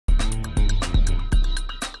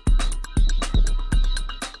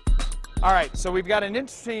All right, so we've got an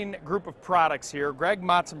interesting group of products here. Greg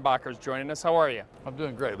Matzenbacher is joining us. How are you? I'm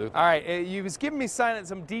doing great, Lou. All right, you was giving me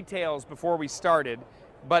some details before we started,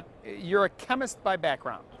 but you're a chemist by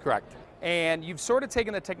background. Correct. And you've sort of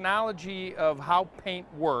taken the technology of how paint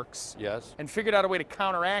works, Yes, and figured out a way to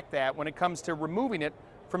counteract that when it comes to removing it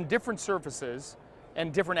from different surfaces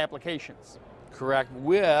and different applications. correct,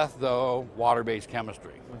 with, though, water-based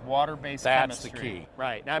chemistry. With water-based That's chemistry. the key.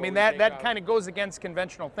 Right. Now, I mean, that kind of goes against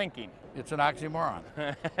conventional thinking. It's an oxymoron.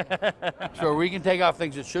 So we can take off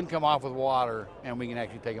things that shouldn't come off with water, and we can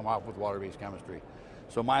actually take them off with water-based chemistry.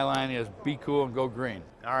 So my line is be cool and go green.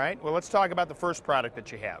 All right, well, let's talk about the first product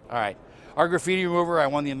that you have. All right, our Graffiti Remover, I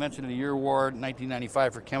won the Invention of the Year Award in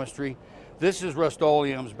 1995 for chemistry. This is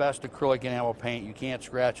Rust-Oleum's best acrylic enamel paint. You can't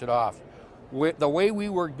scratch it off. The way we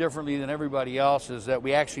work differently than everybody else is that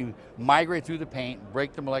we actually migrate through the paint,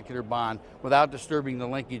 break the molecular bond without disturbing the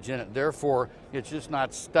linkage in it. Therefore, it's just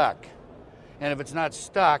not stuck. And if it's not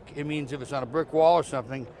stuck, it means if it's on a brick wall or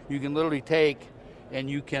something, you can literally take and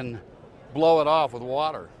you can blow it off with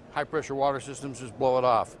water. High pressure water systems just blow it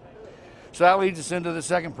off. So that leads us into the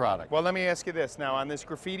second product. Well, let me ask you this now. On this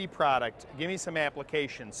graffiti product, give me some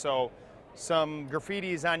applications. So some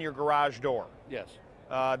graffiti is on your garage door. Yes.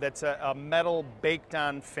 That's a metal baked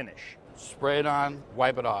on finish. Spray it on,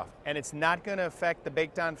 wipe it off. And it's not going to affect the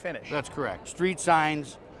baked on finish. That's correct. Street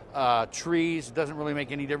signs, trees, doesn't really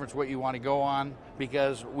make any difference what you want to go on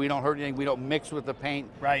because we don't hurt anything. We don't mix with the paint.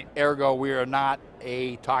 Right. Ergo, we are not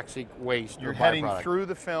a toxic waste. You're or heading byproduct. through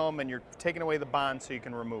the film and you're taking away the bond so you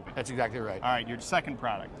can remove it. That's exactly right. All right, your second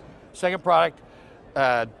product. Second product,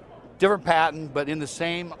 different patent, but in the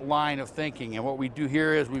same line of thinking. And what we do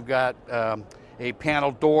here is we've got a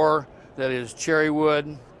panel door that is cherry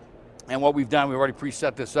wood. And what we've done, we've already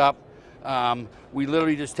preset this up. We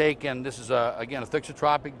literally just take, and this is, again, a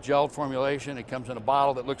thixotropic gelled formulation. It comes in a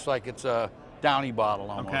bottle that looks like it's a Downy bottle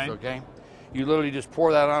almost, okay? You literally just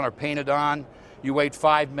pour that on or paint it on. You wait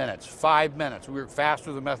 5 minutes. 5 minutes. We work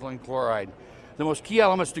faster than methylene chloride. The most key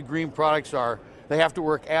elements to green products are they have to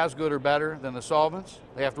work as good or better than the solvents.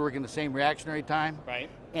 They have to work in the same reactionary time. Right.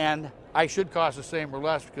 And I should cost the same or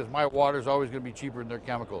less because my water is always going to be cheaper than their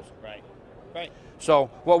chemicals. Right. Right. So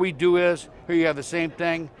what we do is, here you have the same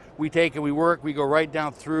thing. We take and we work, we go right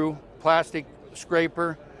down through, plastic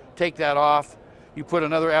scraper, take that off. You put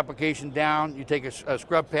another application down, you take a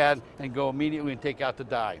scrub pad and go immediately and take out the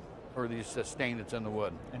dye or the stain that's in the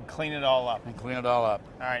wood. And clean it all up. And clean it all up.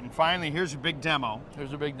 All right, and finally, here's your big demo.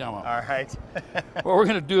 Here's a big demo. All right. What we're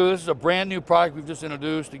going to do, this is a brand new product we've just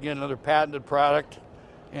introduced, again, another patented product.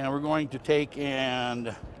 And we're going to take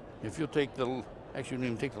and, if you'll take the, actually we didn't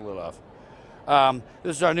even take the lid off.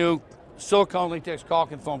 This is our new silicone latex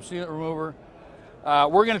caulk and foam sealant remover.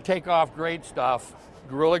 We're going to take off great stuff,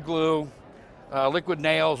 Gorilla Glue, liquid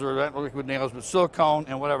nails, or not liquid nails, but silicone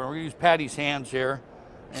and whatever. We're going to use Patty's hands here.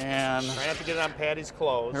 And I have to get it on Patty's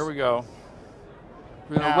clothes. Here we go.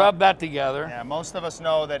 We're going to rub that together. Yeah, most of us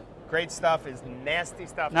know that great stuff is nasty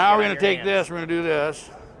stuff. Now we're going to take this, we're going to do this.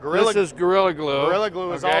 This is Gorilla Glue. Gorilla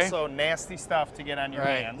Glue is also nasty stuff to get on your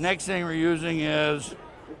hands. Next thing we're using is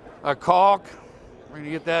a caulk. We're going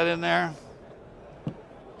to get that in there.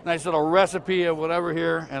 Nice little recipe of whatever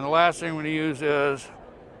here. And the last thing we're going to use is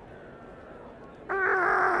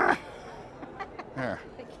here.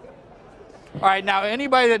 All right, now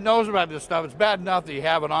anybody that knows about this stuff, it's bad enough that you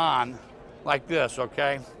have it on like this,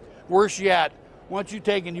 okay? Worse yet, once you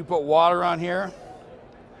take and you put water on here,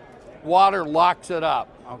 water locks it up,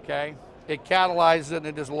 okay? It catalyzes it and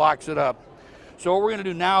it just locks it up. So what we're going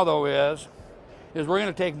to do now, though, is we're going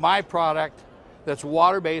to take my product that's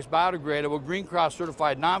water-based, biodegradable, Green Cross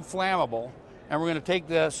certified, non-flammable, and we're going to take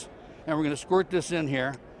this and we're going to squirt this in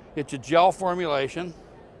here. It's a gel formulation.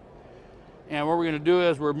 And what we're going to do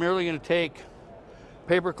is we're merely going to take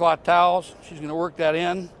paper cloth towels. She's going to work that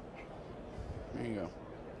in. There you go.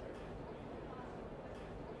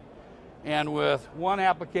 And with one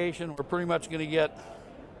application, we're pretty much going to get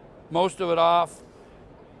most of it off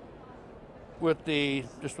with the,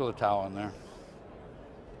 just with a towel in there.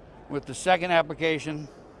 With the second application,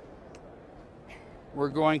 we're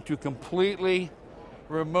going to completely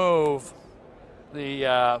remove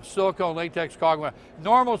the silicone latex caulk.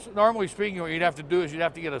 Normally speaking, what you'd have to do is you'd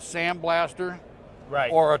have to get a sandblaster,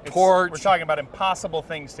 or a torch. We're talking about impossible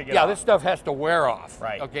things to get off. Yeah, this stuff has to wear off.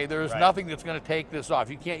 Right. Okay, there's nothing that's going to take this off.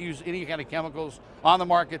 You can't use any kind of chemicals on the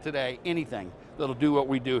market today, anything that'll do what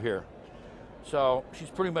we do here. So she's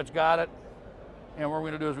pretty much got it. And what we're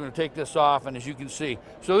going to do is we're going to take this off, and as you can see,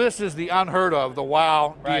 so this is the unheard of, the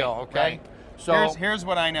wow deal, okay? Right. So here's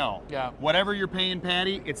what I know. Yeah. Whatever you're paying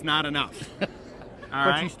Patty, it's not enough. All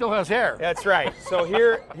but right. she still has hair. That's right. So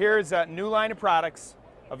here's a new line of products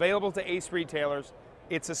available to Ace retailers.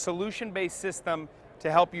 It's a solution-based system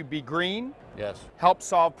to help you be green, Yes. help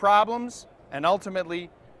solve problems, and ultimately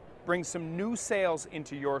bring some new sales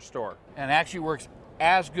into your store. And actually works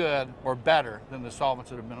as good or better than the solvents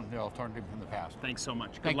that have been the alternative in the past. Thanks so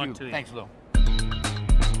much. Good Thank luck you. to you. Thanks, Lou.